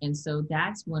 And so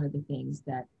that's one of the things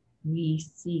that we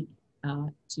seek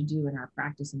to do in our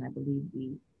practice. And I believe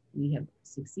we have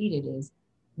succeeded, is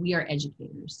we are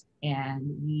educators,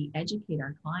 and we educate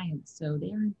our clients so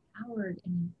they are empowered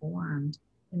and informed,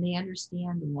 and they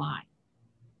understand why.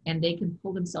 And they can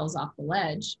pull themselves off the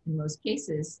ledge in most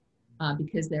cases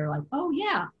because they're like, oh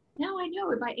yeah, now I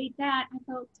know if I ate that, I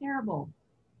felt terrible.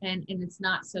 And it's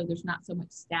not so, there's not so much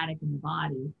static in the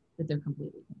body that they're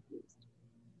completely confused.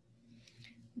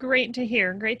 Great to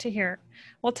hear. Great to hear.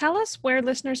 Well, tell us where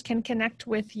listeners can connect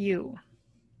with you.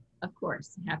 Of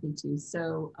course, happy to.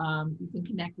 So you can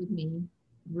connect with me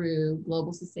through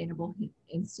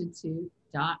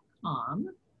globalsustainableinstitute.com.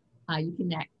 You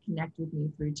can connect with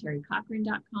me through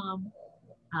tericochrane.com.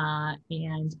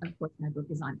 And of course, my book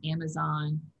is on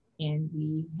Amazon. And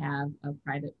we have a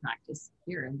private practice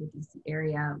here in the DC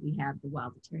area. We have the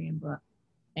Wildatarian book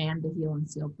and the Heal and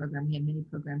Seal program. We have many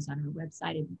programs on our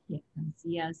website if you can't come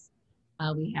see us.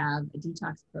 We have a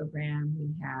detox program.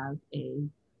 We have a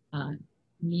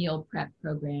meal prep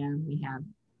program. We have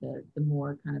the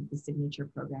more kind of the signature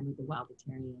program of the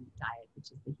Wildatarian Diet,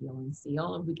 which is the Heal and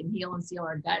Seal. If we can heal and seal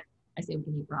our gut, I say we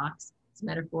can eat rocks. It's a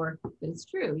metaphor, but it's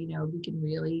true. You know, we can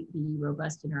really be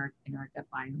robust in our gut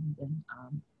biome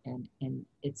and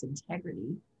its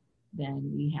integrity.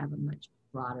 Then we have a much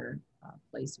broader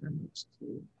place from which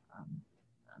to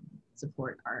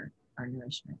support our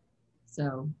nourishment.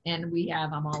 So, and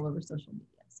I'm all over social media.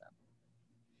 So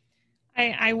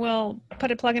I will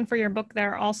put a plug in for your book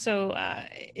there. Also,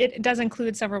 it does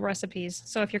include several recipes.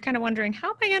 So if you're kind of wondering, how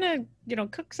am I going to,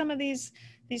 cook some of these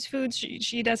foods,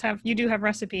 you do have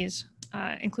recipes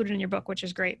included in your book, which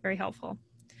is great. Very helpful.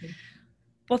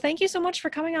 Well, thank you so much for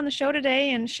coming on the show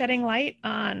today and shedding light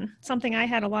on something I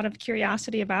had a lot of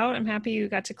curiosity about. I'm happy you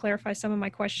got to clarify some of my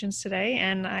questions today,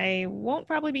 and I won't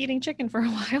probably be eating chicken for a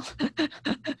while.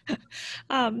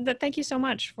 But thank you so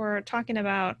much for talking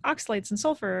about oxalates and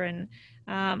sulfur and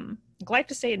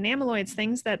glyphosate and amyloids,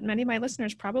 things that many of my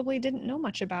listeners probably didn't know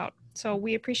much about. So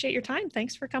we appreciate your time.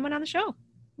 Thanks for coming on the show. Of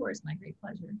course, my great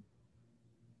pleasure.